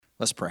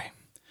Let's pray.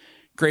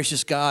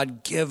 Gracious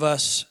God, give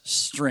us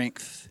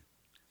strength.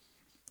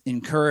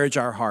 Encourage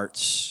our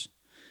hearts.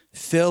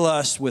 Fill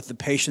us with the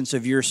patience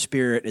of your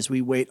Spirit as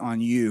we wait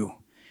on you,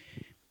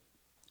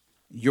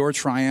 your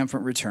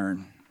triumphant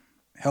return.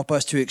 Help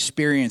us to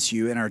experience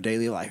you in our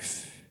daily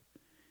life.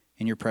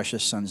 In your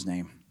precious Son's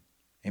name,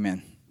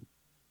 amen.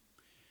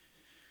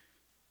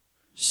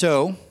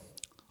 So,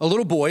 a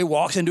little boy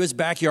walks into his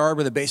backyard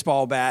with a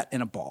baseball bat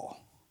and a ball.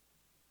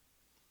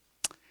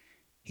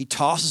 He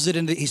tosses it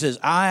he says,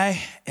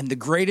 I am the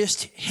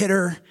greatest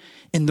hitter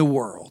in the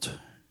world.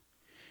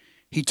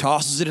 He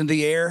tosses it in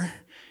the air,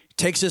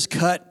 takes his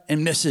cut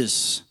and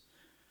misses.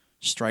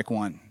 Strike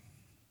one.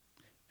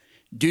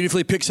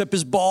 Dutifully picks up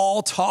his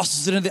ball,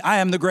 tosses it I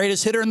am the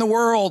greatest hitter in the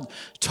world,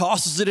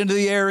 tosses it into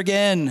the air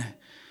again.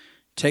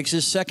 Takes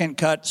his second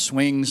cut,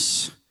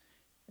 swings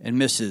and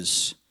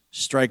misses.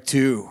 Strike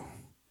two.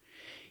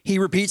 He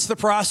repeats the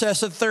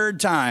process a third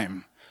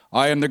time.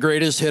 I am the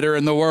greatest hitter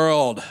in the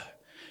world.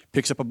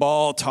 Picks up a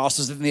ball,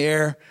 tosses it in the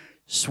air,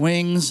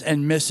 swings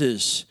and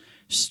misses.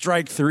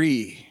 Strike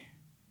three.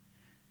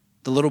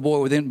 The little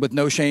boy with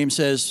no shame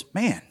says,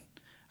 man,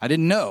 I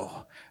didn't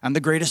know. I'm the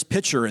greatest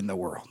pitcher in the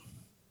world.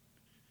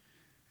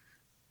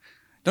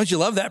 Don't you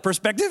love that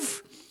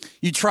perspective?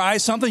 You try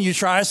something,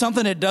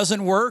 it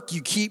doesn't work.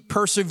 You keep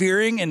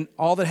persevering, and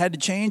all that had to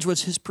change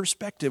was his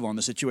perspective on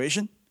the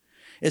situation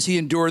as he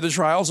endured the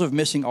trials of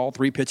missing all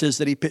three pitches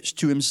that he pitched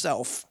to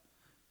himself.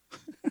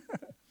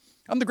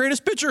 I'm the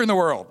greatest pitcher in the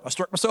world. I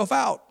struck myself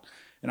out,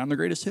 and I'm the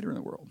greatest hitter in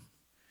the world.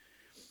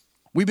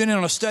 We've been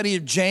on a study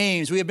of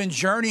James. We have been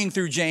journeying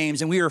through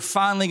James, and we are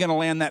finally going to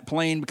land that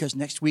plane because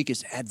next week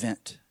is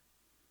Advent.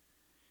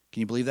 Can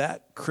you believe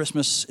that?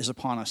 Christmas is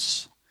upon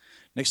us.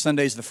 Next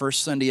Sunday is the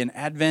first Sunday in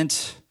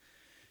Advent,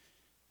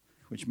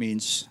 which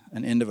means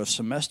an end of a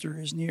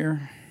semester is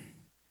near.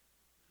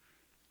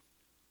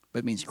 But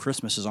it means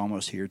Christmas is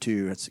almost here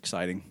too. That's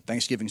exciting.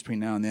 Thanksgiving's between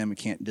now and then. We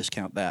can't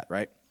discount that,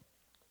 right?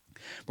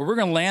 But we're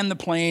going to land the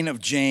plane of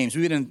James.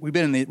 We've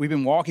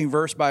been walking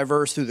verse by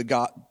verse through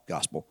the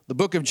gospel, the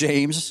book of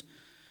James,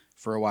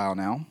 for a while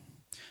now.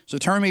 So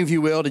turn me, if you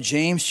will, to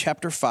James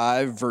chapter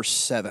 5, verse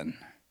 7.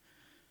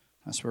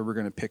 That's where we're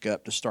going to pick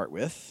up to start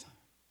with.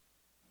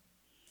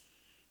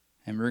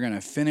 And we're going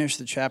to finish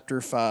the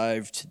chapter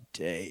 5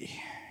 today.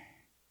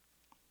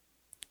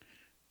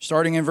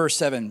 Starting in verse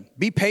 7.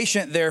 Be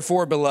patient,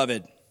 therefore,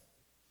 beloved.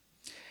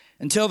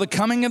 Until the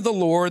coming of the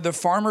Lord, the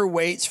farmer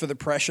waits for the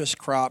precious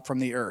crop from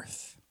the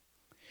earth,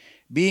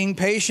 being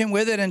patient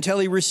with it until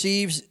he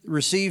receives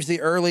the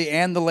early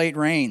and the late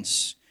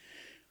rains.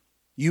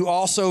 You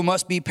also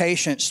must be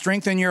patient.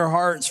 Strengthen your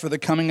hearts, for the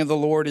coming of the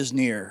Lord is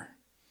near.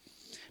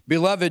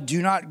 Beloved,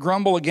 do not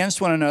grumble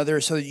against one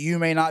another so that you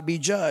may not be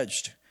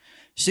judged.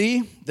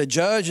 See, the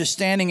judge is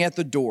standing at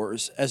the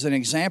doors. As an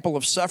example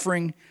of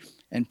suffering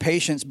and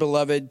patience,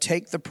 beloved,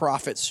 take the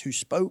prophets who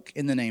spoke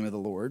in the name of the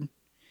Lord.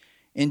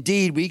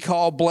 Indeed, we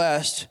call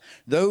blessed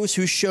those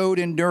who showed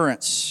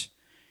endurance.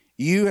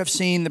 You have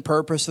seen the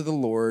purpose of the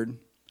Lord,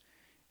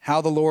 how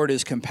the Lord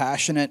is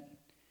compassionate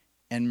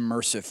and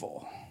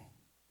merciful.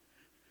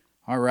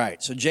 All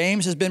right, so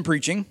James has been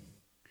preaching.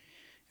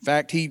 In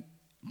fact, he's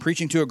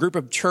preaching to a group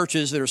of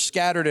churches that are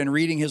scattered and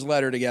reading his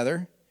letter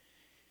together.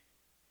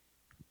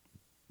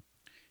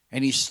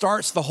 And he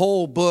starts the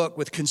whole book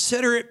with,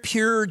 consider it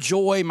pure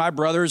joy, my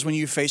brothers, when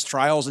you face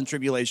trials and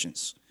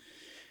tribulations.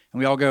 And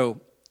we all go,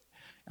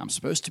 I'm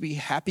supposed to be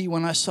happy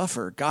when I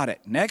suffer. Got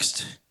it.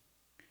 Next.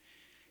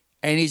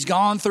 And he's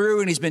gone through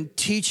and he's been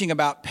teaching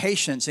about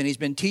patience, and he's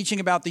been teaching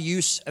about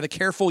the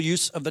careful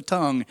use of the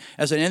tongue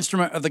as an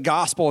instrument of the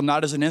gospel and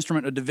not as an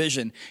instrument of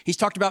division. He's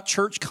talked about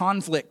church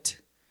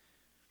conflict.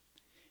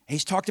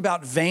 He's talked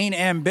about vain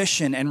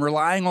ambition and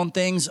relying on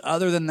things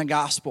other than the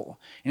gospel.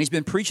 And he's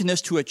been preaching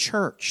this to a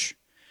church.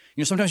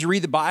 You know, sometimes you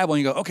read the Bible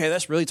and you go, okay,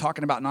 that's really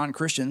talking about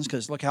non-Christians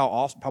because look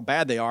how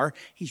bad they are.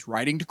 He's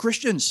writing to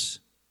Christians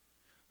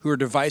who are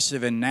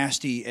divisive and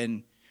nasty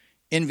and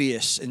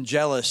envious and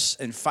jealous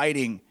and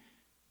fighting,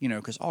 you know,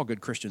 because all good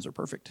Christians are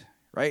perfect,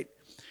 right?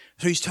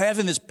 So he's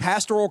having this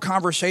pastoral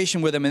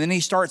conversation with them, and then he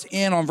starts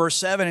in on verse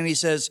 7, and he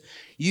says,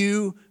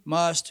 you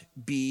must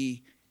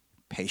be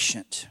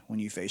patient when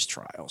you face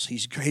trials.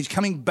 He's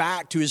coming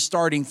back to his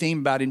starting theme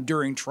about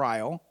enduring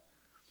trial.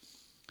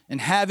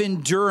 And have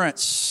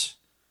endurance,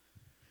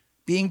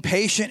 being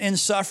patient in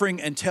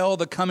suffering until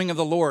the coming of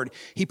the Lord.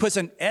 He puts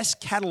an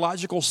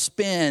eschatological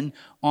spin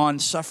on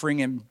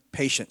suffering and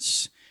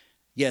patience.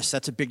 Yes,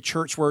 that's a big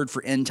church word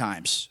for end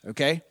times,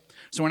 okay?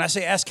 So when I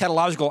say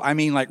eschatological, I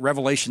mean like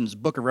Revelations,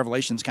 book of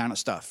Revelations kind of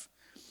stuff.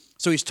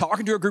 So he's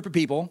talking to a group of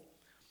people,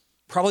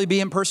 probably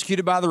being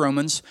persecuted by the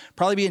Romans,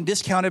 probably being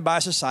discounted by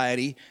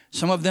society,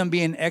 some of them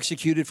being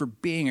executed for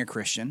being a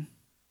Christian.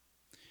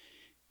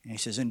 And he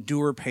says,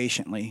 endure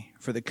patiently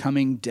for the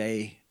coming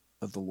day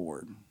of the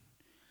Lord.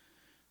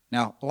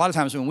 Now, a lot of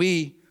times when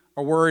we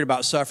are worried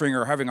about suffering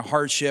or having a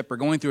hardship or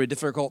going through a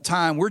difficult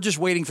time, we're just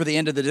waiting for the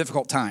end of the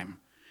difficult time.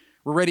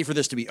 We're ready for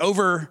this to be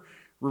over.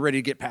 We're ready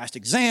to get past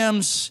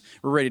exams.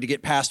 We're ready to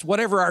get past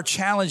whatever our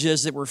challenge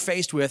is that we're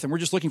faced with, and we're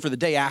just looking for the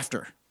day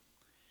after.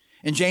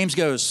 And James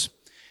goes,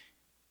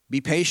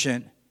 be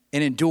patient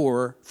and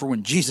endure for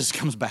when Jesus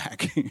comes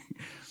back.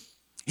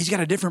 He's got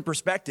a different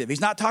perspective.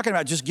 He's not talking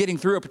about just getting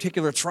through a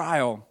particular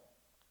trial.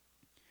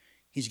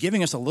 He's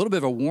giving us a little bit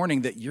of a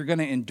warning that you're going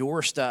to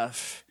endure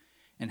stuff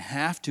and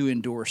have to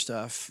endure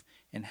stuff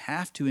and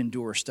have to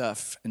endure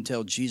stuff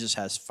until Jesus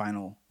has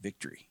final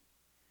victory.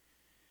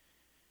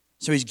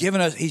 So he's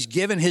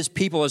given his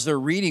people, as they're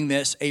reading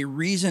this, a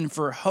reason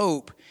for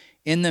hope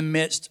in the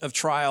midst of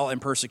trial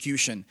and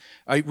persecution.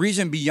 A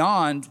reason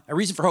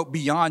for hope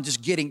beyond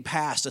just getting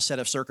past a set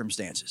of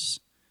circumstances,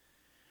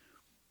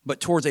 but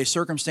towards a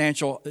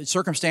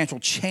circumstantial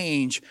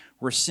change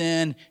where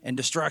sin and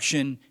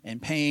destruction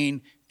and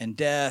pain and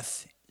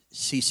death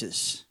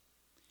ceases.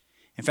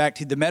 In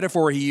fact, the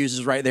metaphor he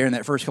uses right there in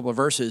that first couple of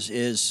verses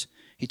is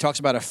he talks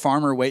about a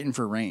farmer waiting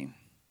for rain.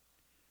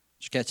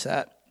 Did you catch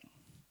that?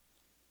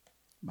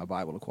 My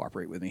Bible to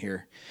cooperate with me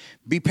here.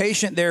 Be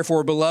patient,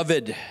 therefore,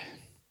 beloved,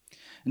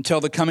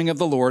 until the coming of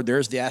the Lord.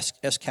 There's the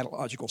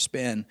eschatological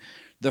spin.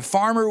 The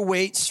farmer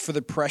waits for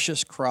the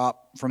precious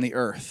crop from the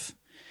earth,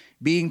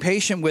 being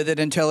patient with it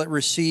until it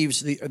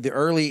receives the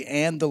early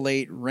and the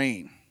late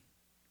rain.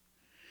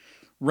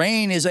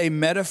 Rain is a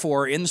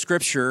metaphor in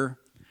Scripture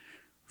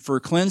for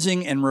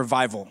cleansing and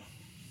revival.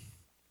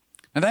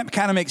 Now that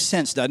kind of makes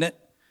sense, doesn't it?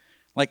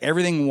 Like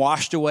everything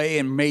washed away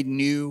and made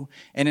new.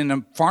 And in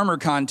a farmer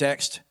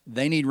context,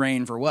 they need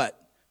rain for what?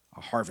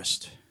 A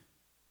harvest.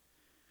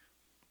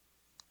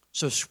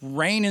 So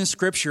rain in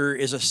Scripture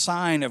is a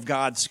sign of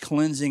God's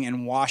cleansing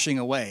and washing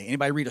away.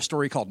 Anybody read a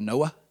story called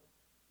Noah?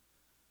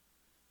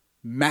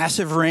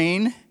 Massive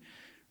rain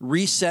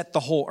reset the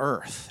whole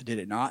earth, did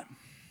it not?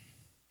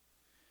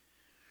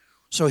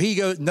 So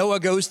Noah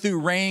goes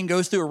through rain,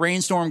 goes through a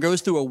rainstorm,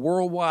 goes through a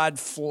worldwide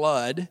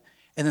flood,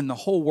 and then the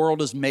whole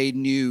world is made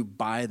new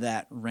by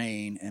that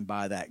rain and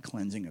by that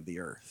cleansing of the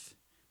earth.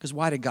 Because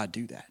why did God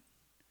do that?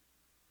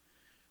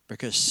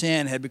 Because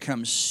sin had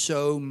become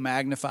so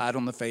magnified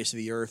on the face of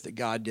the earth that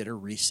God did a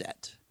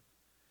reset.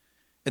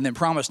 And then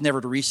promised never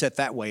to reset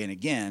that way and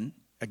again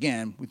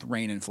with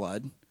rain and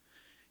flood.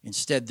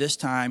 Instead, this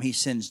time he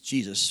sends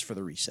Jesus for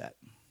the reset.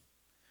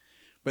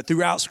 But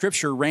throughout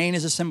Scripture, rain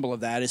is a symbol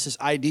of that. It's this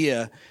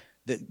idea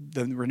that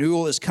the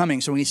renewal is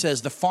coming. So when he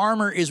says the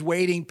farmer is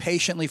waiting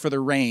patiently for the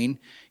rain,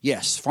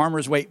 yes,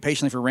 farmers wait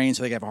patiently for rain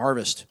so they can have a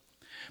harvest.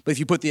 But if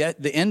you put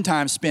the end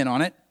time spin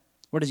on it,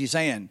 what is he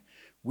saying?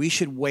 We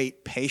should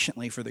wait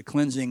patiently for the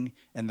cleansing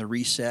and the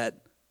reset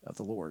of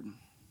the Lord.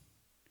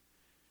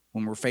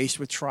 When we're faced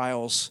with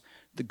trials,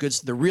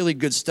 the really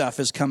good stuff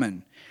is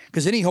coming.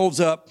 Because then he holds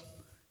up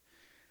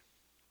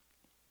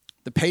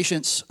the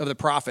patience of the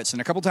prophets.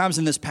 And a couple times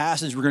in this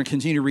passage, we're going to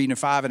continue reading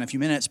 5 in a few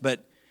minutes,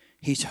 but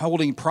he's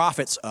holding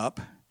prophets up.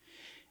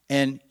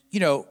 And,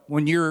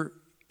 when you're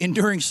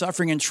enduring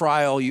suffering and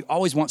trial, you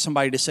always want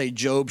somebody to say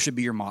Job should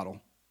be your model.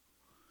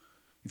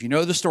 If you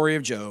know the story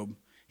of Job,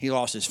 he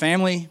lost his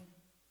family,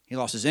 he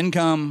lost his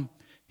income,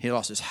 he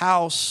lost his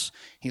house,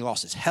 he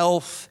lost his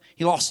health,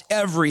 he lost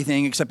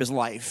everything except his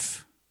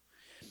life.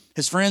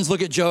 His friends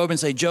look at Job and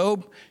say,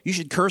 Job, you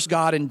should curse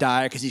God and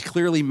die because he's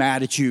clearly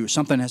mad at you.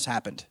 Something has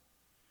happened.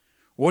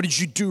 What did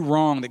you do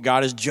wrong that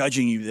God is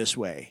judging you this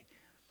way?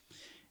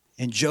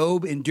 And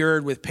Job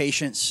endured with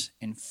patience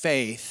and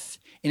faith,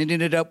 and it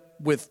ended up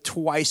with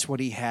twice what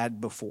he had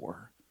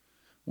before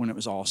when it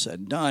was all said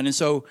and done. And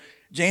so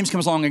James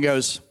comes along and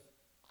goes,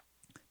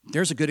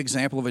 there's a good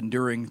example of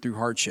enduring through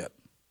hardship.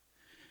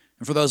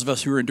 And for those of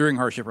us who are enduring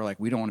hardship, we're like,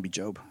 we don't want to be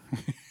Job.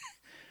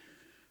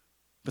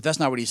 But that's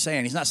not what he's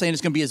saying. He's not saying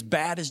it's going to be as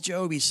bad as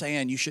Job. He's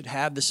saying you should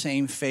have the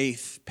same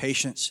faith,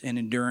 patience, and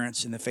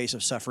endurance in the face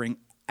of suffering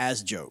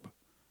as Job.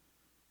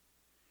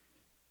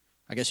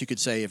 I guess you could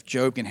say if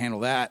Job can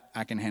handle that,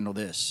 I can handle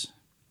this.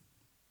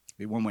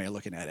 Be one way of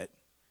looking at it.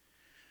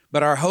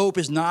 But our hope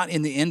is not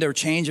in the end or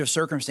change of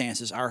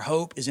circumstances. Our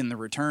hope is in the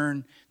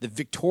return, the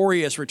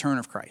victorious return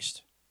of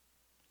Christ.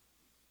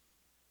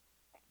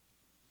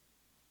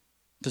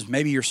 Because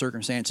maybe your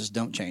circumstances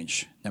don't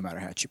change no matter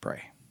how much you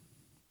pray.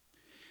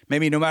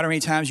 Maybe no matter how many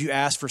times you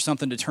ask for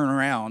something to turn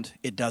around,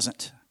 it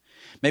doesn't.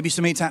 Maybe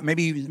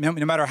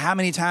no matter how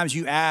many times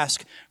you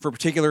ask for a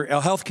particular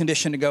health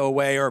condition to go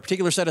away or a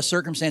particular set of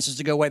circumstances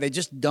to go away, they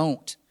just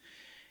don't.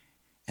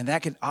 And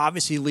that can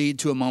obviously lead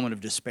to a moment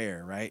of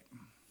despair, right?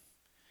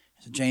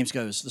 So James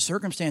goes, the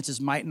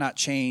circumstances might not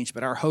change,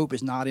 but our hope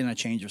is not in a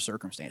change of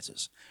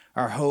circumstances.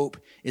 Our hope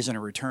is in a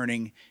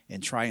returning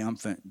and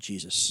triumphant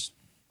Jesus.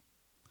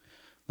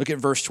 Look at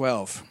verse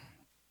 12.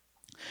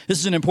 This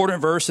is an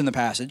important verse in the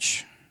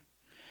passage.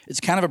 It's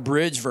kind of a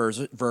bridge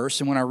verse,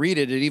 and when I read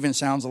it, it even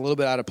sounds a little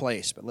bit out of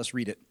place, but let's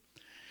read it.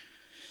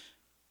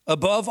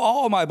 Above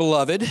all, my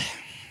beloved,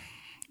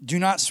 do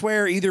not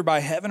swear either by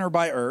heaven or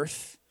by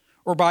earth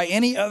or by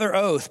any other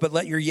oath, but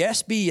let your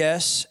yes be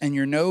yes and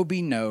your no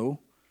be no,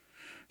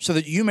 so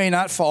that you may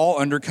not fall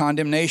under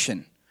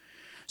condemnation.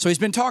 So he's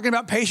been talking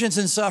about patience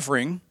and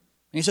suffering, and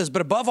he says,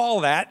 but above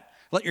all that,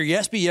 let your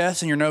yes be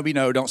yes and your no be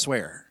no, don't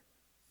swear.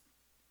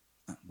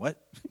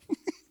 What?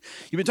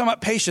 You've been talking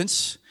about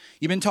patience.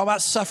 You've been talking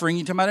about suffering.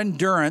 You've been talking about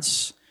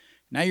endurance.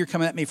 Now you're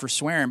coming at me for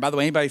swearing. By the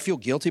way, anybody feel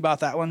guilty about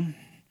that one?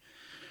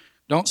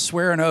 Don't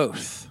swear an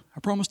oath. I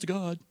promise to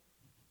God.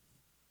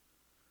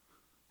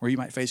 Or you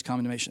might face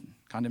condemnation.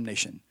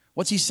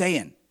 What's he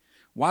saying?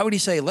 Why would he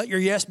say, let your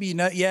yes be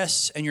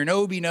yes and your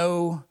no be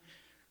no?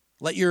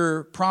 Let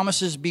your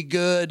promises be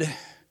good.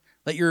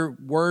 Let your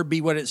word be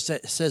what it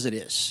says it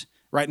is.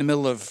 Right in the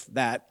middle of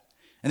that.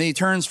 And then he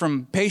turns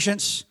from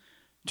patience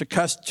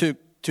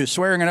to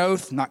swearing an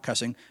oath, not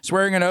cussing,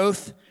 swearing an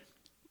oath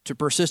to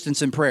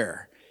persistence in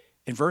prayer.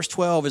 And verse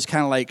 12 is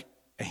kind of like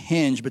a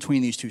hinge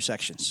between these two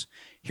sections.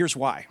 Here's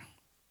why.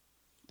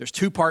 There's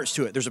two parts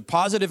to it. There's a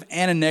positive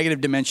and a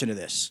negative dimension to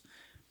this.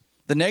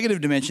 The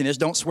negative dimension is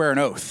don't swear an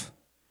oath.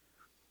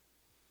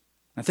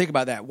 Now think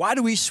about that. Why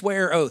do we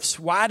swear oaths?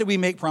 Why do we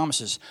make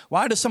promises?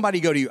 Why does somebody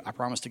go to you, I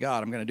promise to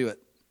God, I'm going to do it?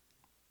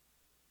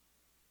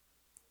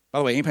 By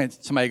the way, anytime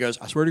somebody goes,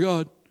 I swear to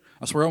God,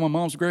 I swear on my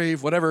mom's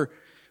grave, whatever,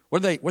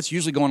 what's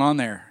usually going on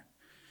there?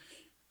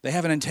 They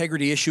have an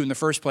integrity issue in the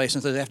first place,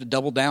 and so they have to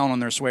double down on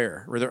their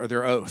swear or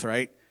their oath,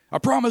 right? I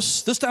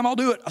promise, this time I'll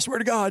do it. I swear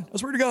to God. I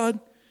swear to God.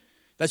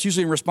 That's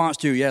usually in response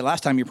to, yeah,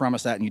 last time you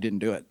promised that and you didn't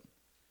do it.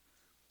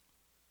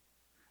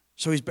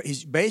 So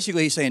he's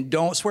basically saying,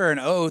 don't swear an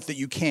oath that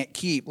you can't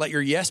keep. Let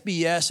your yes be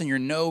yes and your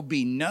no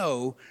be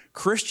no.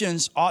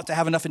 Christians ought to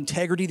have enough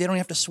integrity, they don't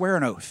have to swear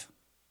an oath.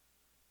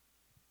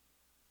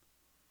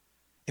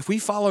 If we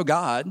follow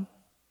God,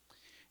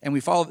 and we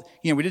follow,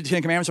 we did the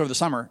 10 Commandments over the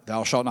summer,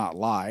 thou shalt not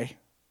lie,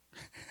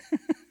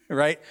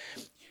 right?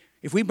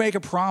 If we make a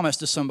promise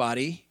to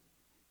somebody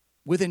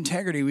with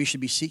integrity, we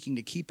should be seeking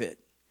to keep it.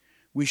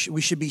 We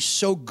should be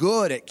so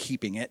good at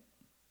keeping it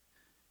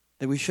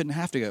that we shouldn't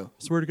have to go,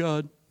 I swear to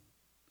God.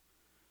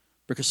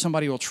 Because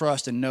somebody will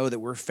trust and know that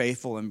we're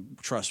faithful and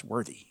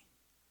trustworthy.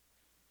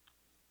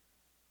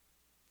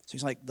 So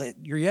he's like,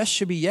 your yes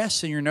should be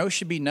yes and your no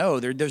should be no.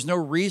 There's no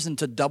reason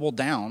to double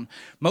down.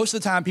 Most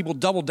of the time people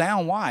double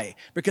down. Why?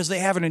 Because they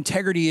have an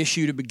integrity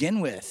issue to begin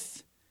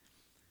with.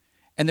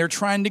 And they're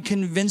trying to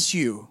convince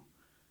you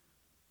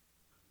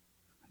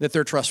that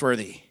they're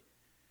trustworthy.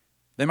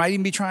 They might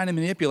even be trying to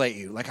manipulate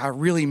you. Like, I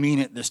really mean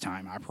it this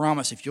time. I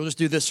promise if you'll just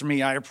do this for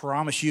me, I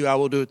promise you I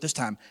will do it this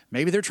time.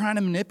 Maybe they're trying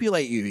to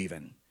manipulate you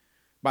even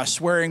by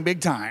swearing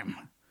big time,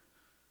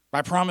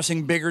 by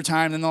promising bigger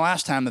time than the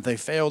last time that they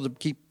failed to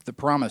keep the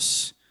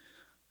promise,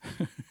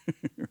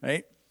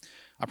 right?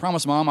 I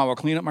promise, Mom, I will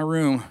clean up my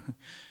room.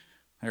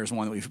 There's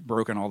one that we've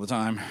broken all the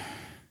time.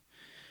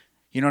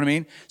 You know what I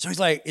mean? So he's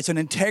like, it's an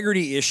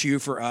integrity issue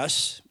for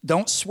us.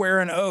 Don't swear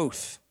an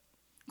oath.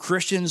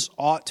 Christians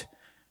ought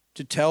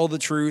to tell the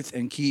truth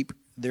and keep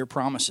their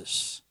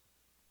promises.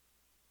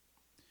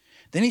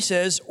 Then he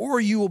says,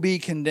 or you will be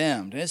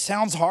condemned. And it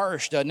sounds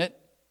harsh, doesn't it?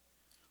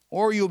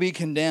 Or you'll be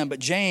condemned. But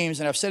James,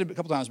 and I've said it a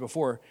couple times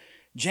before,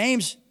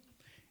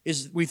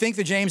 we think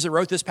that James that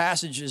wrote this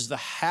passage is the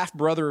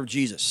half-brother of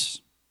Jesus,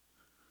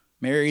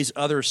 Mary's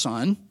other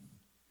son,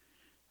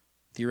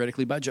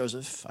 theoretically by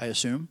Joseph, I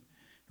assume,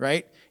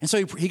 right? And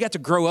so he got to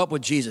grow up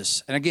with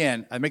Jesus. And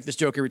again, I make this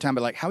joke every time,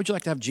 but like, how would you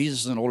like to have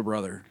Jesus as an older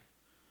brother?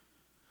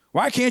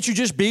 Why can't you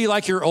just be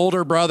like your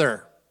older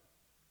brother?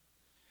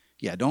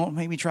 Yeah, don't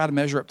make me try to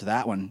measure up to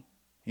that one.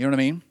 You know what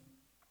I mean?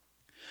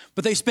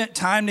 But they spent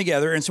time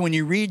together, and so when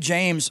you read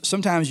James,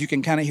 sometimes you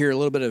can kind of hear a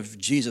little bit of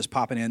Jesus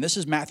popping in. This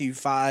is Matthew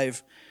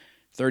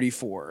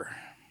 5:34.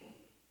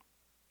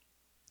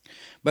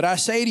 But I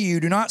say to you,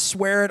 do not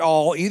swear at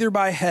all, either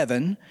by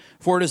heaven,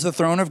 for it is the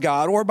throne of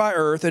God, or by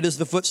earth, it is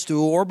the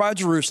footstool, or by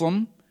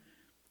Jerusalem,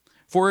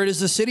 for it is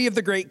the city of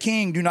the great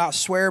king. Do not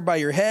swear by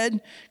your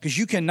head, because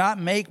you cannot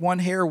make one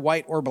hair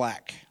white or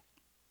black.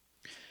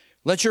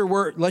 Let your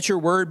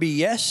word be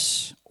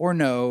yes or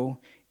no.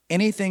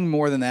 Anything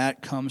more than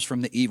that comes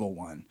from the evil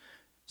one.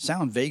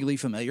 Sound vaguely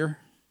familiar?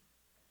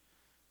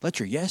 Let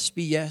your yes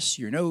be yes,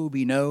 your no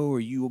be no, or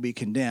you will be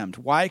condemned.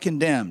 Why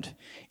condemned?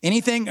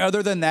 Anything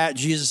other than that,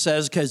 Jesus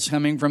says, is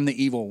coming from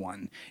the evil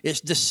one.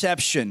 It's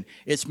deception.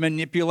 It's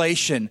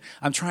manipulation.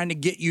 I'm trying to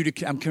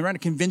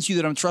convince you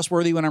that I'm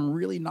trustworthy when I'm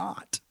really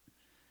not.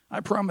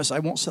 I promise I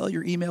won't sell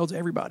your email to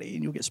everybody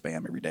and you'll get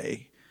spam every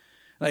day.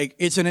 Like,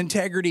 it's an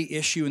integrity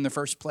issue in the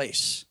first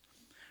place.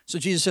 So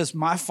Jesus says,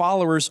 my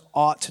followers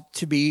ought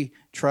to be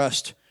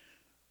trustworthy,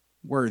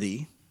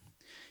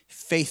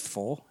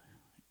 faithful,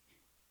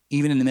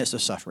 even in the midst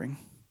of suffering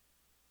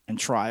and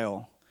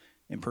trial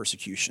and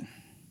persecution.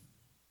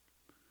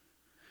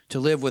 To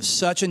live with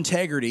such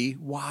integrity,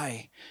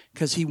 why?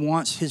 Because he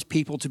wants his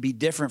people to be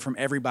different from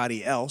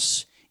everybody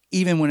else,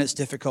 even when it's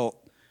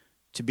difficult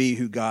to be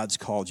who God's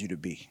called you to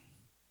be.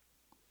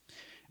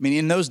 I mean,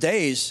 in those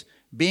days,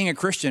 being a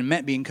Christian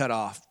meant being cut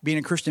off. Being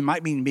a Christian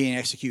might mean being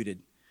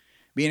executed.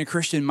 Being a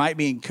Christian might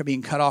mean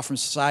being cut off from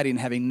society and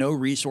having no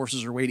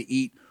resources or way to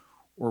eat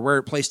or where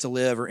a place to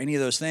live or any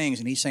of those things.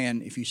 And he's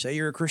saying, if you say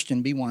you're a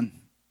Christian, be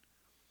one.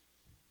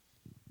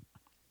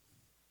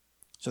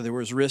 So there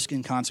was risk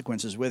and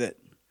consequences with it.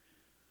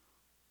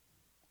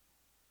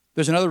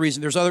 There's another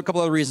reason. There's a couple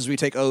other reasons we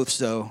take oaths,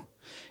 though.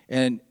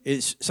 And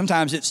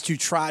sometimes it's to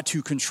try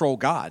to control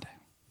God.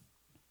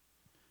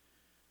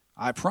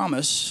 I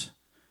promise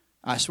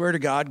I swear to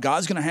God,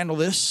 God's going to handle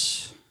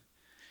this.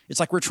 It's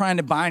like we're trying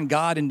to bind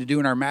God into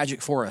doing our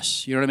magic for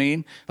us. You know what I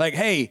mean? Like,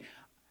 hey,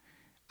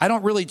 I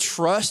don't really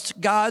trust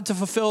God to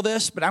fulfill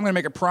this, but I'm going to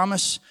make a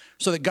promise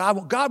so that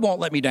God won't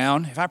let me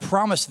down. If I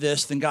promise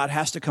this, then God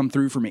has to come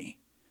through for me.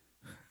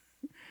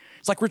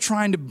 It's like we're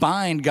trying to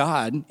bind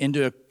God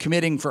into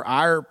committing for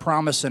our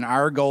promise and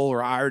our goal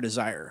or our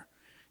desire.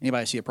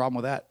 Anybody see a problem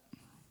with that?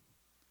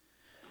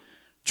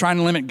 Trying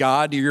to limit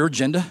God to your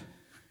agenda?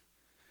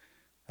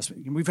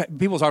 We've had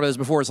people talk about this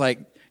before. It's like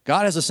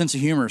God has a sense of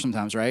humor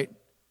sometimes, right?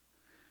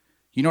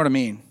 You know what I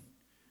mean?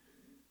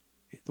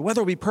 The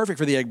weather will be perfect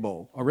for the Egg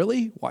Bowl. Oh,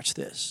 really? Watch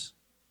this.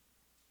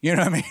 You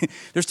know what I mean?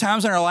 There's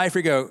times in our life where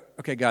we go,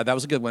 okay, God, that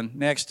was a good one.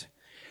 Next.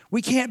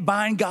 We can't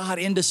bind God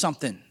into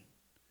something.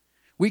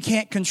 We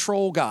can't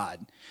control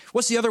God.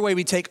 What's the other way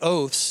we take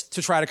oaths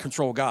to try to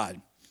control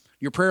God?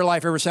 Your prayer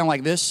life ever sound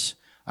like this?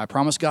 I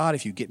promise God,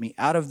 if you get me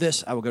out of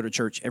this, I will go to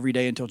church every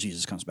day until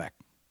Jesus comes back.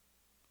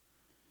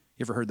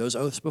 You ever heard those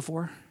oaths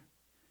before?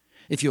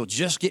 If you'll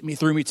just get me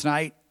through me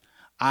tonight,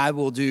 I'll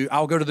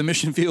go to the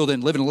mission field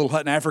and live in a little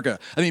hut in Africa.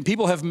 I mean,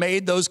 people have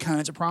made those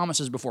kinds of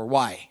promises before.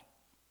 Why?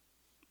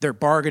 They're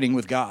bargaining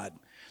with God.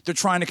 They're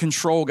trying to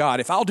control God.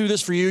 If I'll do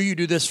this for you, you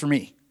do this for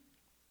me.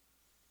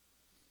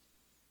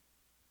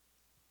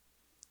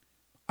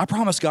 I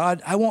promise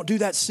God, I won't do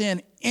that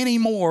sin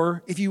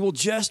anymore if you will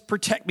just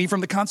protect me from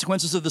the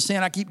consequences of the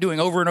sin I keep doing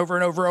over and over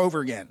and over and over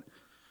again.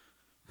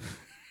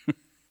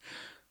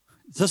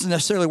 It doesn't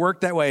necessarily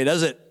work that way,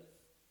 does it?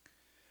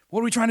 What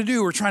are we trying to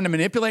do? We're trying to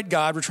manipulate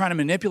God. We're trying to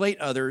manipulate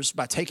others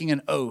by taking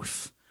an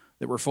oath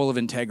that we're full of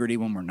integrity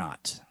when we're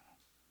not.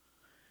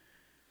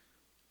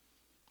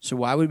 So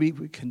why would we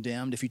be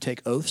condemned if you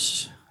take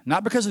oaths?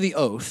 Not because of the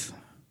oath,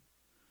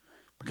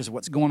 because of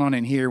what's going on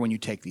in here when you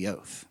take the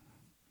oath.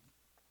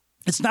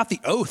 It's not the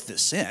oath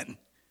that's sin.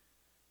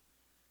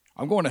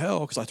 I'm going to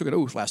hell because I took an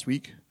oath last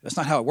week. That's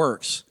not how it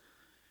works.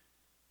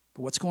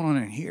 But what's going on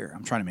in here?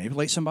 I'm trying to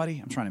manipulate somebody.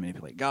 I'm trying to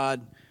manipulate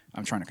God.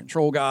 I'm trying to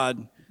control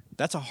God.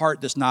 That's a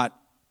heart that's not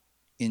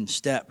in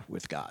step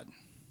with God.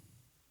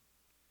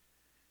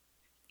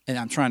 And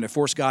I'm trying to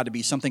force God to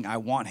be something I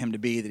want him to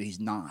be that he's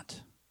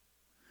not.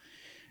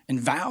 And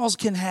vows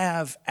can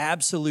have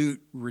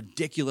absolute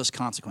ridiculous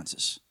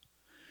consequences.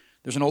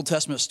 There's an Old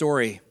Testament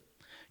story,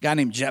 a guy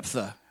named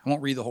Jephthah. I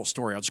won't read the whole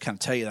story. I'll just kind of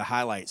tell you the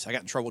highlights. I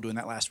got in trouble doing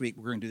that last week.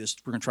 We're going to do this.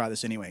 We're going to try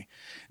this anyway.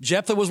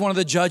 Jephthah was one of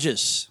the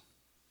judges.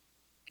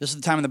 This is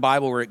the time in the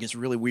Bible where it gets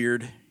really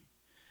weird.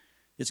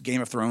 It's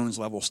Game of Thrones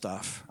level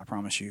stuff. I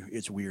promise you,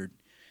 it's weird.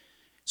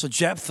 So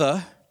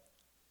Jephthah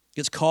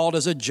gets called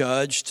as a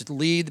judge to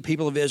lead the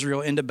people of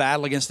Israel into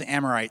battle against the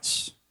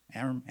Amorites.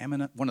 One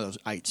of those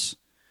ites.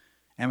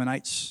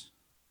 Ammonites.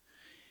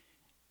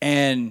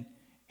 And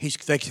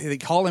they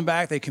call him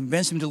back. They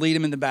convince him to lead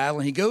him into battle.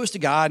 And he goes to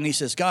God and he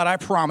says, God, I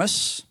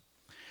promise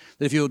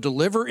that if you'll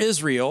deliver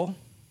Israel,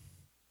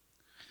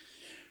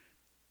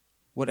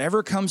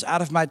 whatever comes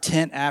out of my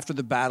tent after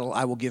the battle,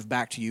 I will give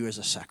back to you as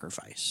a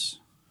sacrifice.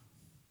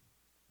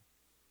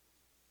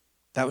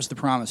 That was the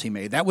promise he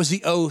made. That was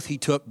the oath he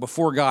took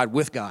before God,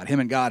 with God, him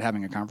and God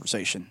having a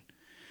conversation.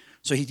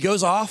 So he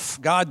goes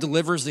off. God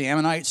delivers the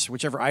Ammonites,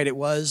 whichever ite it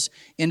was,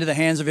 into the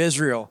hands of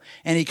Israel.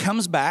 And he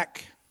comes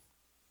back.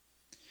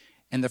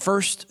 And the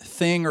first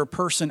thing or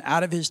person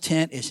out of his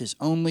tent is his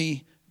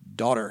only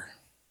daughter.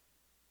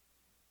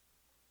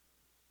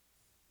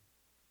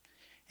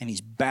 And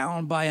he's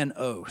bound by an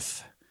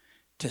oath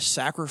to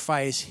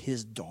sacrifice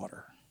his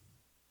daughter.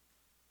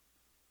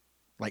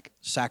 Like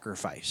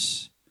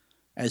sacrifice,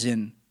 as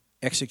in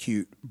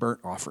execute burnt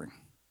offering.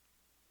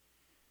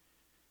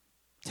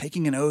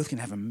 Taking an oath can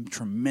have a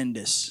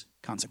tremendous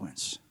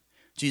consequence.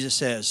 Jesus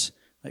says,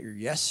 let your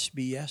yes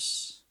be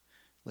yes,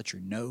 let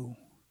your no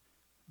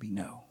be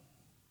no.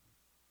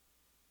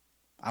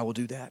 I will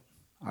do that.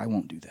 I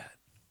won't do that.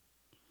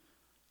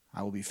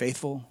 I will be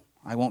faithful.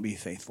 I won't be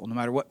faithful. No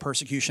matter what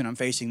persecution I'm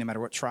facing, no matter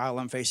what trial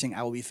I'm facing,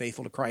 I will be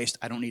faithful to Christ.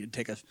 I don't need to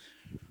take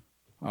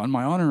on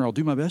my honor, I'll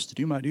do my best to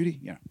do my duty.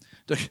 Yeah.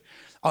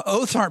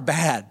 Oaths aren't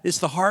bad. It's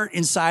the heart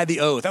inside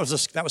the oath. That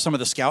was some of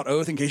the scout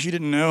oath, in case you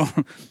didn't know.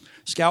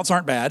 Scouts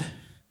aren't bad.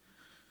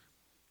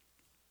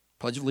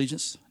 Pledge of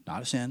allegiance,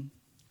 not a sin.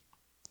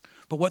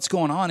 But what's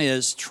going on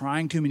is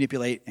trying to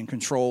manipulate and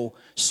control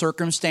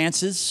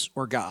circumstances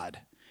or God.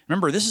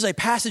 Remember, this is a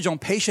passage on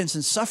patience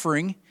and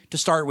suffering to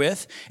start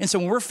with. And so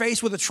when we're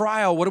faced with a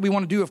trial, what do we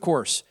want to do, of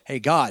course? Hey,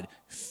 God,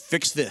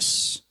 fix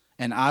this.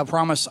 And I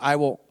promise I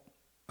will.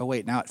 Oh,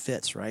 wait, now it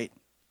fits, right?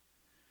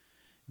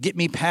 Get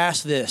me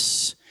past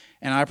this.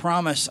 And I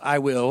promise I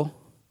will.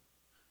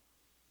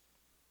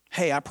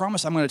 Hey, I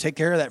promise I'm going to take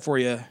care of that for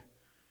you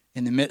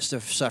in the midst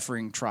of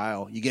suffering,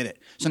 trial. You get it?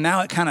 So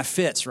now it kind of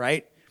fits,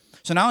 right?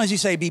 So not only does he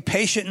say, be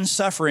patient in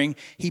suffering,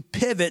 he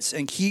pivots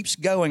and keeps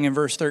going in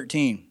verse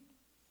 13.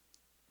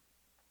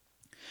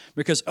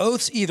 Because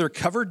oaths either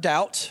cover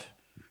doubt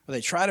or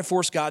they try to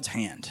force God's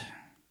hand.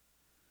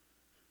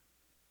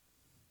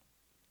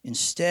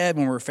 Instead,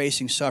 when we're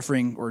facing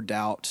suffering or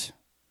doubt,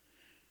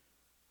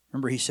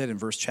 remember he said in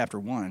chapter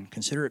 1,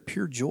 consider it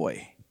pure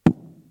joy.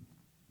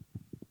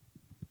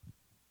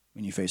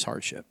 when you face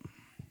hardship.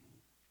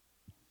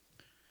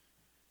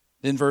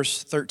 Then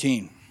verse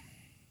 13.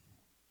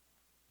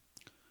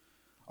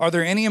 Are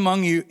any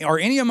among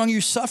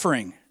you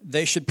suffering?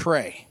 They should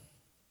pray.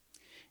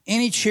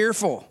 Any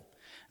cheerful?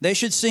 They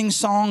should sing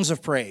songs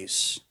of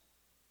praise.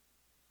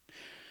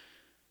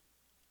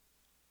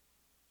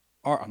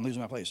 I'm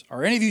losing my place.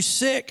 Are any of you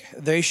sick?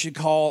 They should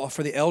call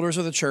for the elders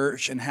of the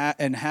church and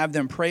have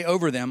them pray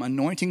over them,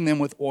 anointing them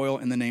with oil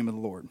in the name of the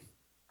Lord.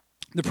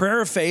 The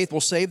prayer of faith will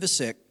save the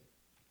sick,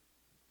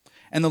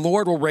 and the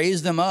Lord will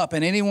raise them up,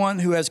 and anyone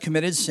who has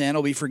committed sin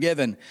will be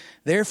forgiven.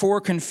 Therefore,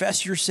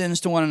 confess your sins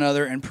to one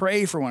another and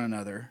pray for one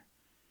another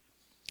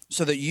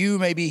so that you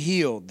may be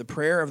healed. The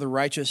prayer of the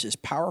righteous is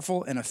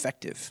powerful and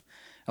effective.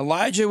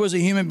 Elijah was a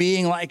human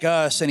being like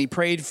us, and he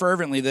prayed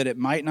fervently that it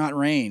might not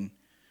rain.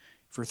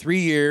 For 3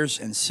 years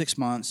and 6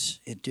 months,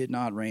 it did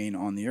not rain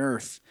on the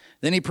earth.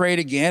 Then he prayed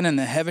again, and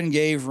the heaven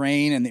gave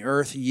rain, and the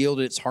earth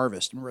yielded its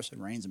harvest. Remember, I said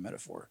rain's a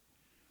metaphor.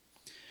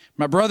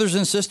 My brothers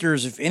and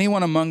sisters, if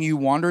anyone among you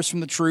wanders from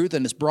the truth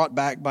and is brought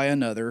back by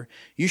another,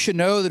 you should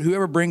know that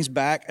whoever brings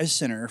back a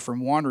sinner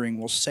from wandering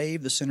will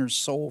save the sinner's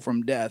soul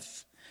from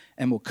death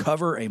and will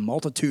cover a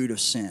multitude of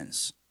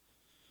sins.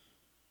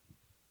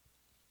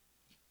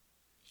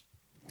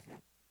 Is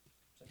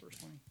that verse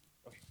 20?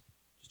 Okay,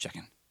 just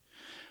checking.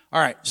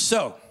 All right,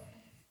 so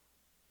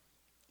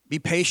be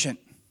patient,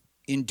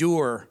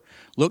 endure,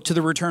 look to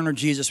the return of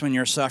Jesus when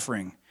you're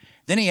suffering.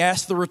 Then he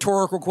asked the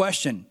rhetorical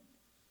question.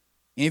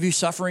 Any of you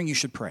suffering, you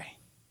should pray.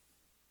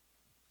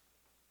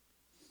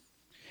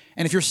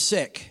 And if you're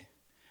sick,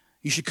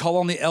 you should call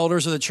on the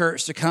elders of the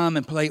church to come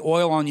and lay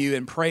oil on you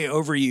and pray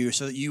over you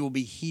so that you will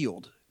be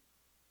healed.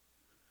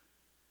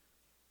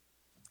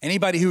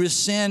 Anybody who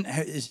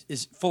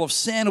is full of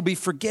sin will be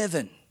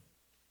forgiven.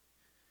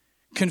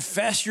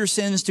 Confess your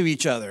sins to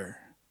each other.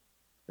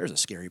 There's a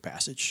scary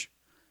passage.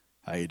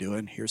 How you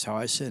doing? Here's how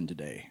I sinned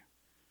today.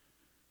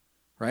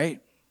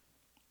 Right?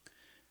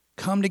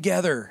 Come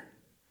together.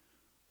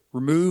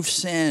 Remove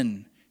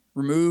sin,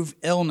 remove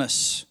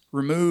illness,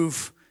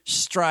 remove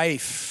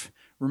strife,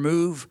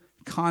 remove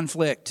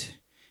conflict.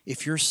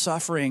 If you're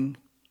suffering,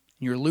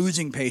 you're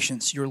losing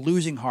patience, you're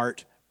losing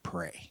heart,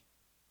 pray.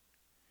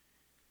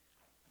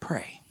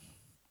 Pray.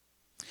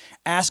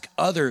 Ask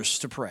others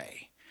to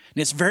pray.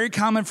 And it's very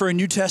common for a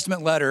New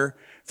Testament letter,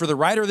 for the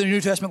writer of the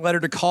New Testament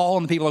letter to call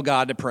on the people of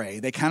God to pray.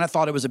 They kind of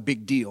thought it was a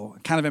big deal,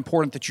 kind of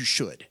important that you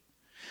should.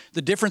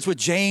 The difference with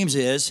James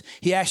is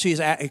he actually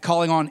is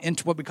calling on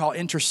what we call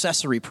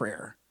intercessory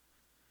prayer.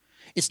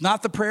 It's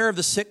not the prayer of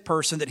the sick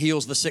person that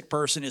heals the sick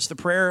person. It's the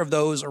prayer of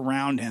those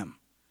around him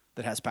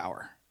that has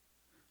power.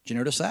 Did you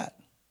notice that?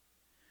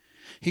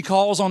 He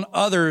calls on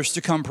others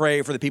to come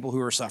pray for the people who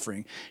are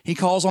suffering. He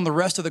calls on the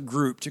rest of the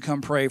group to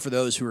come pray for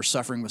those who are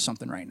suffering with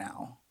something right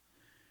now.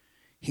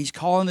 He's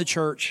calling the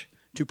church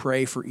to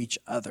pray for each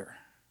other.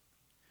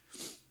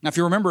 Now, if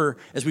you remember,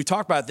 as we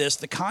talked about this,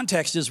 the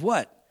context is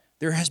what?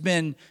 There has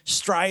been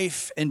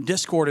strife and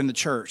discord in the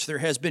church. There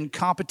has been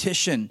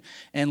competition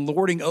and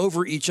lording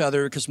over each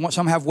other because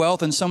some have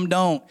wealth and some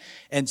don't.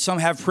 And some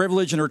have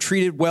privilege and are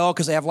treated well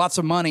because they have lots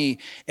of money.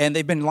 And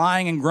they've been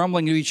lying and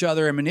grumbling to each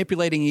other and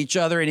manipulating each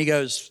other. And he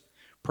goes,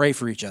 pray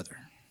for each other.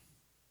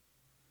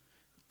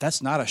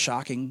 That's not a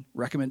shocking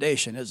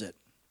recommendation, is it?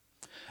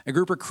 A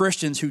group of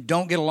Christians who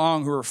don't get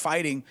along, who are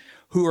fighting,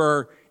 who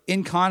are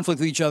in conflict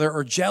with each other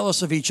or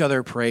jealous of each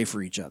other, pray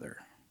for each other.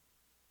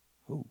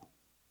 Ooh.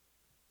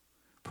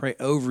 Pray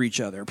over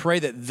each other. Pray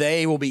that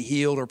they will be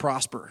healed or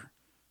prosper.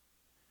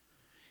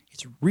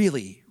 It's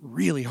really,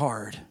 really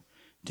hard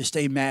to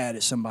stay mad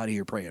at somebody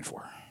you're praying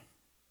for.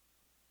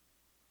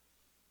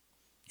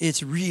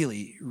 It's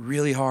really,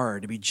 really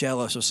hard to be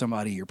jealous of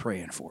somebody you're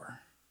praying for.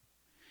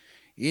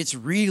 It's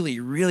really,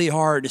 really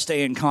hard to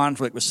stay in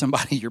conflict with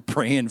somebody you're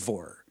praying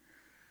for.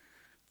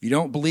 If you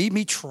don't believe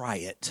me, try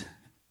it.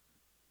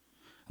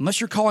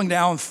 Unless you're calling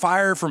down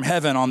fire from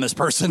heaven on this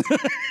person.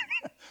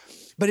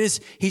 But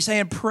he's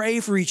saying pray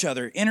for each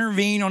other,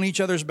 intervene on each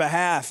other's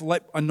behalf,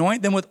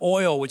 anoint them with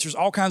oil, which there's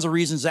all kinds of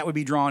reasons that would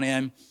be drawn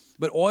in.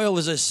 But oil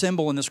is a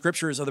symbol in the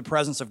scriptures of the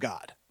presence of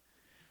God.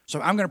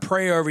 So I'm going to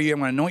pray over you. I'm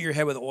going to anoint your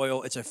head with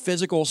oil. It's a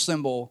physical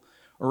symbol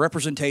or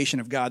representation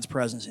of God's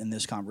presence in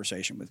this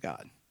conversation with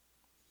God.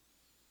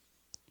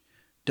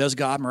 Does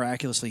God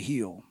miraculously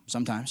heal?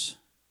 Sometimes.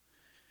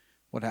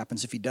 What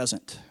happens if he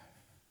doesn't?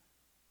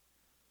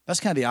 That's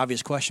kind of the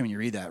obvious question when you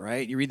read that,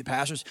 right? You read the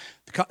pastors,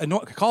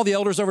 call the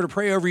elders over to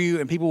pray over you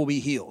and people will be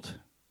healed.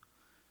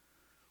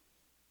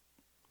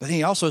 But then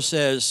he also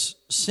says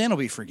sin will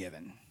be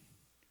forgiven.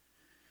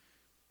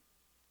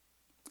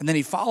 And then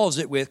he follows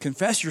it with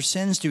confess your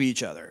sins to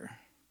each other.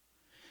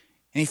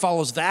 And he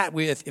follows that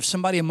with if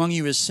somebody among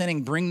you is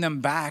sinning, bring them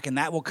back and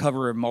that will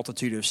cover a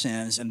multitude of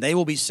sins and they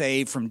will be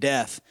saved from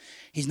death.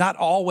 He's not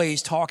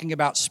always talking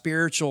about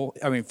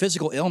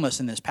physical illness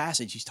in this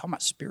passage. He's talking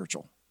about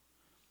spiritual.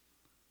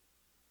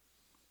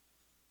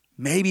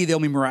 maybe they'll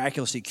be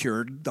miraculously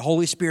cured. The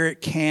Holy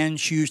Spirit can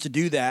choose to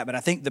do that, but I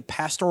think the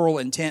pastoral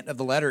intent of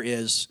the letter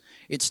is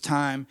it's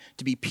time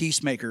to be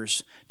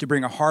peacemakers, to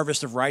bring a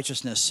harvest of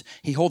righteousness.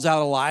 He holds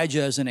out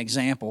Elijah as an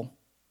example,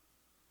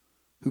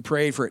 who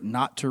prayed for it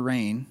not to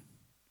rain.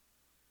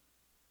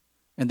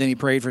 And then he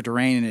prayed for it to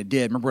rain, and it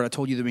did. Remember what I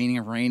told you the meaning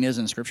of rain is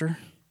in Scripture?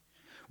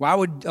 Why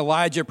would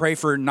Elijah pray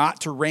for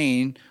not to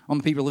rain on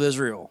the people of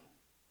Israel?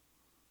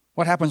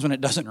 What happens when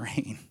it doesn't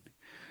rain?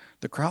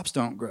 The crops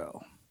don't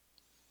grow.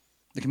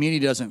 The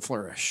community doesn't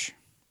flourish.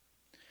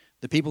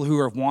 The people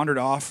who have wandered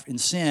off in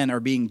sin are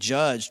being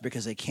judged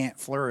because they can't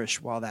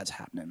flourish while that's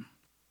happening.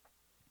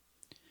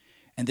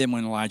 And then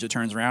when Elijah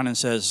turns around and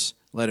says,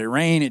 let it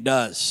rain, it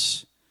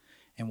does.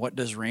 And what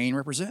does rain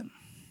represent?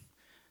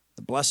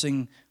 The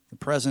blessing, the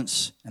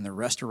presence, and the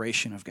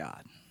restoration of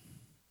God.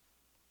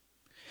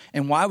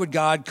 And why would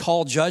God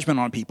call judgment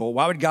on people?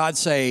 Why would God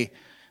say,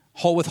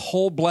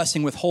 withhold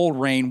blessing, withhold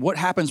rain? What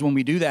happens when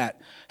we do that?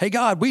 Hey,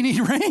 God, we need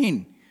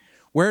rain.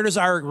 Where does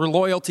our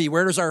loyalty,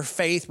 where does our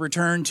faith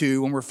return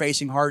to when we're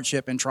facing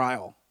hardship and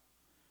trial?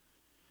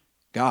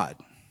 God.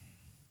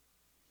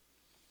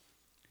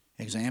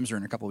 Exams are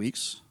in a couple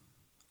weeks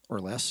or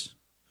less.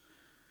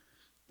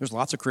 There's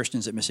lots of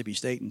Christians at Mississippi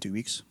State in 2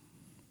 weeks.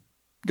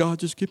 God,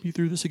 just get me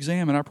through this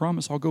exam and I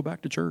promise I'll go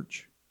back to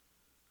church.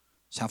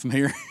 Sound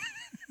familiar?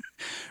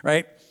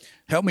 Right?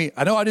 Help me.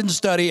 I know I didn't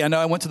study. I know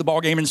I went to the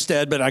ball game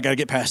instead, but I got to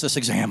get past this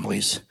exam,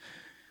 please.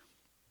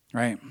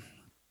 Right?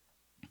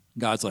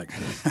 God's like,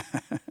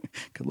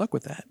 good luck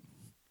with that.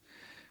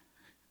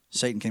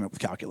 Satan came up with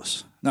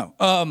calculus.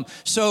 No.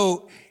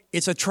 So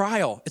it's a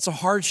trial. It's a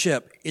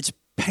hardship. It's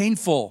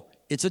painful.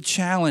 It's a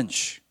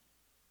challenge.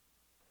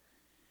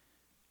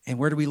 And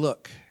where do we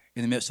look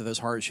in the midst of those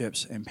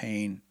hardships and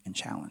pain and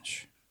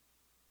challenge?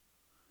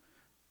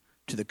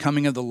 To the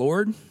coming of the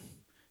Lord,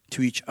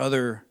 to each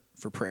other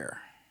for prayer.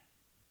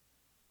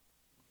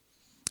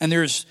 And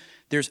there's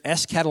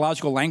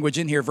eschatological language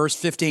in here. Verse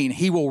 15,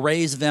 he will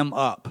raise them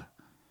up.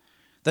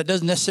 That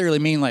doesn't necessarily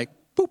mean like,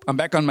 boop, I'm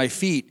back on my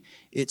feet.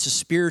 It's a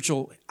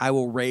spiritual, I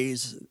will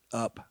raise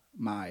up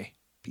my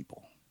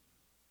people.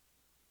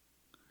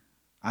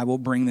 I will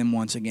bring them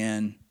once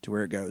again to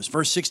where it goes.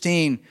 Verse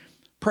 16,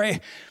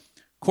 pray,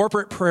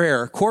 corporate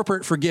prayer,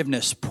 corporate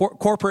forgiveness,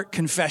 corporate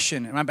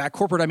confession. And by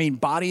corporate, I mean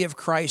body of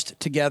Christ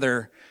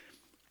together.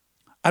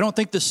 I don't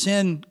think the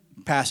sin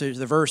passage,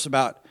 the verse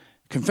about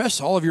confess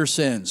all of your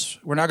sins.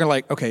 We're not going to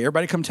like, okay,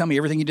 everybody come tell me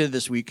everything you did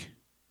this week.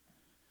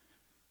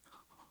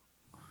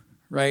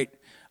 Right?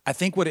 I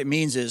think what it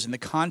means is in the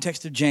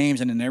context of James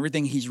and in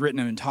everything he's written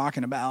and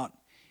talking about,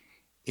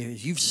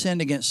 if you've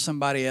sinned against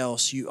somebody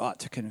else, you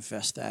ought to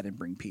confess that and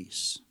bring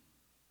peace.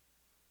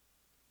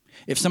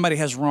 If somebody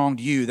has wronged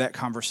you, that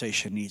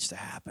conversation needs to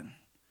happen.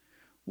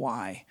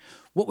 Why?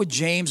 What would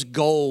James'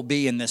 goal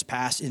be in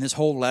this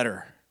whole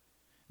letter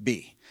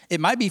be? It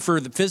might be for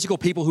the physical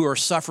people who are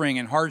suffering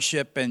and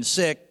hardship and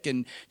sick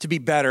and to be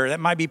better. That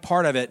might be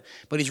part of it.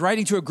 But he's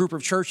writing to a group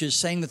of churches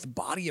saying that the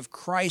body of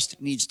Christ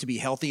needs to be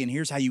healthy. And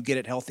here's how you get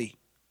it healthy.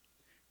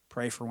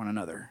 Pray for one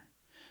another.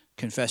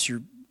 Confess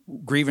your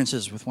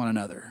grievances with one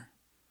another.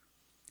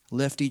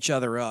 Lift each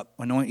other up.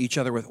 Anoint each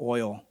other with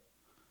oil.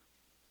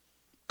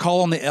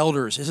 Call on the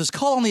elders. It says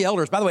call on the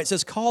elders. By the way, it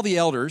says call the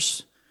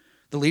elders,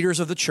 the leaders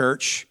of the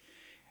church.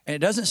 And it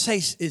doesn't say,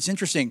 it's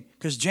interesting,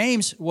 because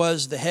James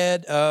was the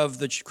head of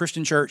the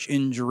Christian church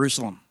in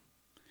Jerusalem.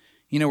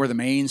 You know where the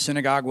main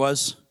synagogue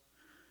was?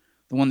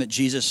 The one that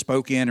Jesus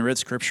spoke in and read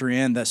scripture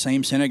in, that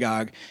same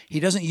synagogue. He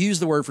doesn't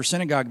use the word for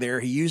synagogue there.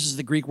 He uses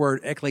the Greek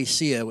word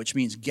ekklesia, which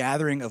means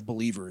gathering of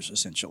believers,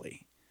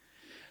 essentially.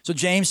 So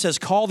James says,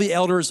 call the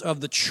elders of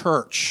the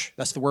church.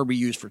 That's the word we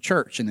use for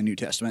church in the New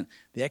Testament,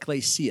 the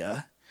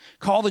ekklesia.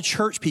 Call the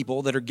church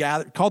people that are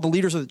gathered, call the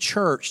leaders of the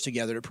church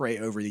together to pray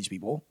over these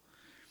people.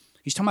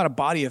 He's talking about a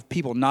body of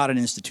people, not an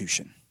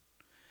institution.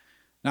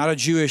 Not a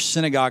Jewish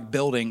synagogue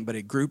building, but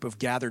a group of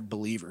gathered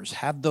believers.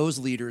 Have those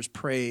leaders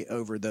pray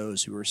over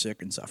those who are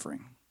sick and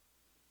suffering.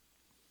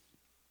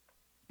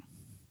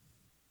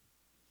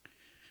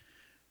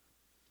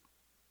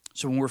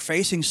 So when we're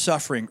facing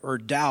suffering or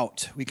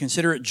doubt, we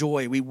consider it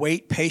joy. We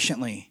wait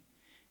patiently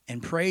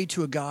and pray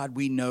to a God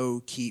we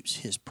know keeps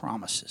his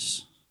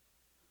promises.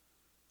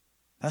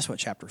 That's what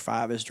chapter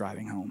 5 is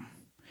driving home.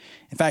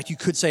 In fact, you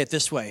could say it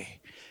this way.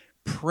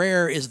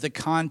 Prayer is the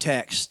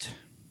context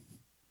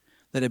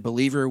that a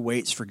believer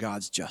waits for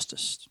God's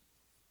justice.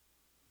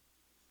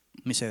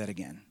 Let me say that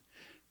again.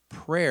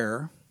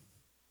 Prayer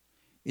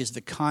is the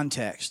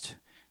context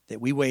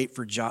that we wait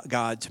for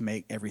God to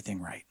make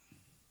everything right.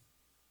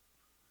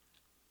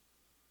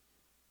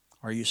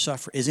 Are you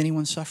suffering? Is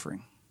anyone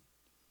suffering?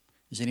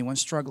 Is anyone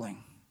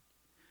struggling?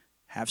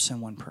 Have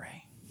someone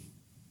pray.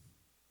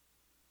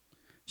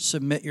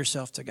 Submit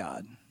yourself to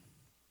God.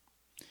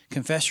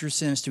 Confess your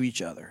sins to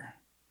each other.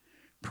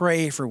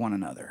 Pray for one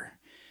another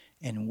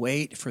and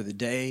wait for the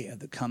day of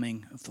the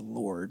coming of the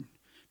Lord,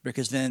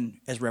 because then,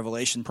 as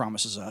Revelation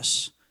promises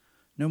us,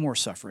 no more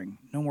suffering,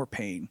 no more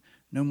pain,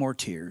 no more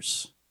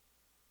tears.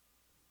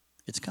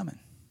 It's coming.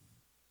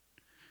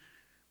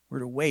 We're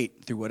to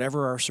wait through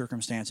whatever our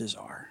circumstances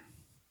are.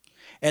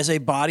 As a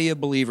body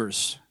of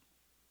believers,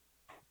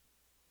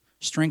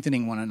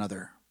 strengthening one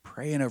another,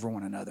 praying over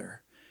one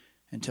another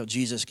until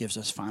Jesus gives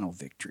us final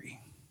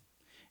victory.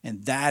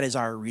 And that is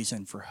our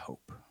reason for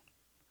hope.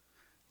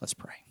 Let's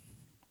pray.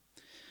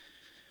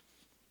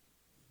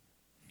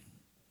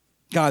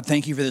 God,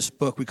 thank you for this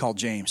book we call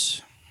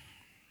James.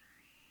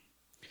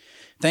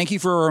 Thank you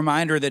for a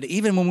reminder that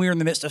even when we're in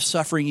the midst of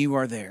suffering, you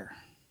are there.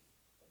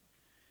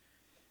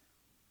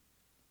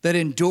 That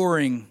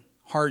enduring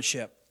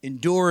hardship,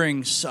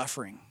 enduring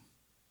suffering,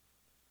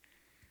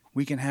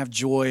 we can have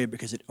joy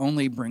because it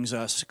only brings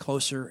us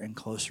closer and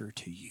closer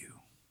to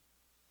you.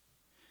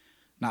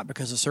 Not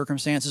because the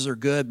circumstances are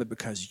good, but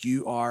because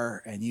you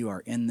are, and you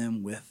are in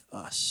them with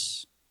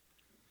us.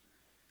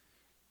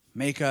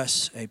 Make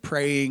us a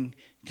praying,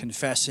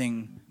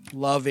 confessing,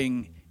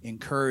 loving,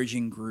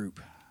 encouraging group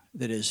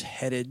that is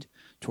headed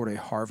toward a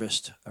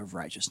harvest of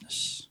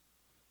righteousness.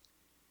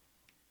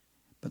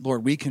 But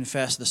Lord, we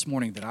confess this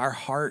morning that our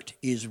heart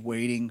is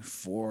waiting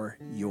for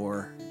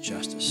your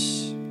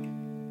justice.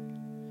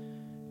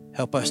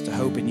 Help us to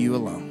hope in you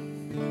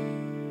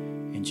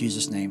alone. In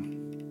Jesus'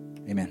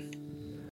 name, amen.